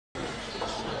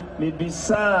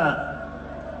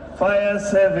Mibisa fire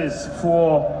service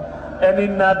for any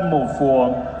NADMO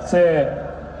for say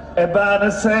about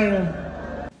the same.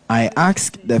 I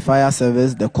asked the fire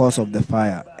service the cause of the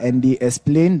fire, and they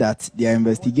explained that their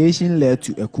investigation led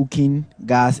to a cooking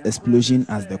gas explosion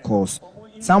as the cause.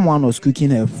 Someone was cooking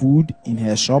her food in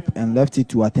her shop and left it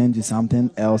to attend to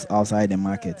something else outside the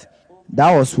market.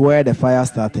 That was where the fire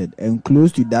started, and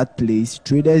close to that place,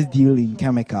 traders deal in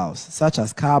chemicals such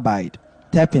as carbide,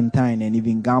 turpentine, and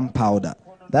even gunpowder.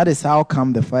 That is how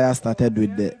come the fire started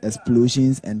with the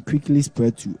explosions and quickly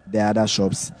spread to the other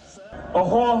shops.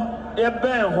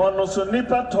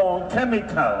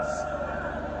 Chemicals,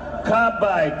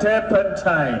 carbide,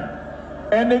 turpentine,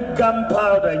 any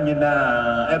gunpowder,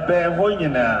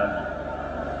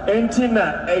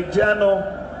 entina ejano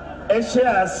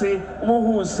eshease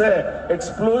muhu se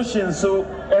explosion so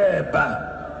eba.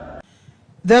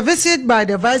 The visit by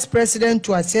the Vice President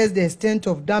to assess the extent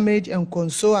of damage and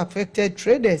console affected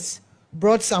traders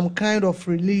brought some kind of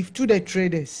relief to the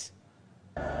traders.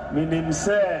 Minim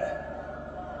se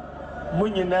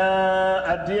munyina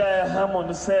adia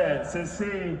hamon se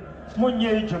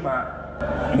munye juma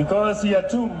because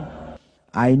yatum.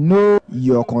 I know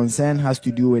your concern has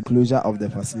to do with closure of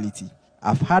the facility.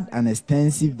 I've had an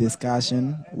extensive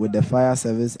discussion with the fire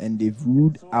service and they've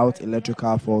ruled out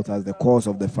electrical fault as the cause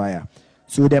of the fire.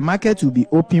 So the market will be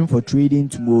open for trading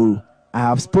tomorrow. I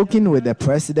have spoken with the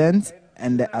president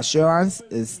and the assurance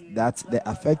is that the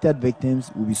affected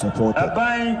victims will be supported.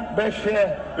 I'm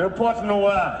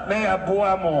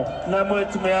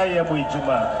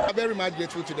very much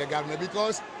grateful to the government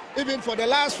because even for the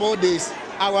last 4 days,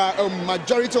 our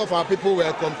majority of our people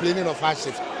were complaining of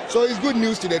hardships. So it's good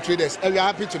news to the traders and we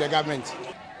are happy to the government.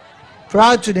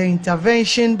 Prior to the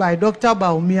intervention by Dr.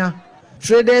 Bawumia,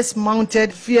 traders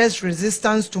mounted fierce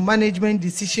resistance to management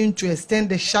decision to extend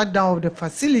the shutdown of the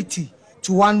facility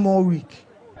to 1 more week.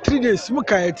 3 days.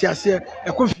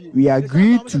 We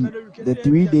agreed to the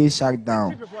 3-day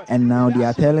shutdown and now they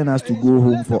are telling us to go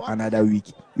home for another week.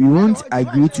 We won't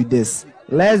agree to this.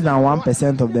 Less than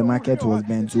 1% of the market was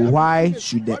burnt, so why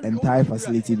should the entire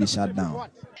facility be shut down?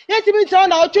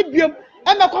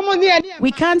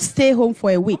 We can't stay home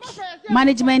for a week.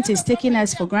 Management is taking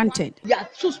us for granted.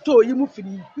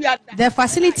 The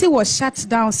facility was shut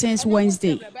down since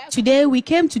Wednesday. Today we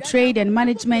came to trade and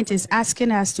management is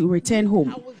asking us to return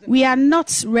home. We are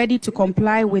not ready to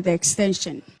comply with the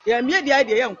extension.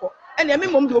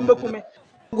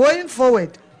 Going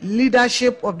forward,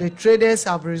 leadership of the traders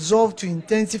have resolved to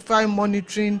intensify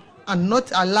monitoring and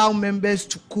not allow members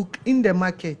to cook in the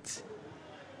market.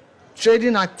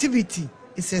 Trading activity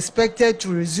is expected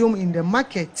to resume in the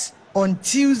market on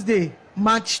Tuesday,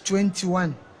 March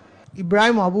 21.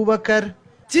 Ibrahim Abubakar,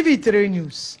 TV3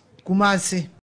 News, Kumasi.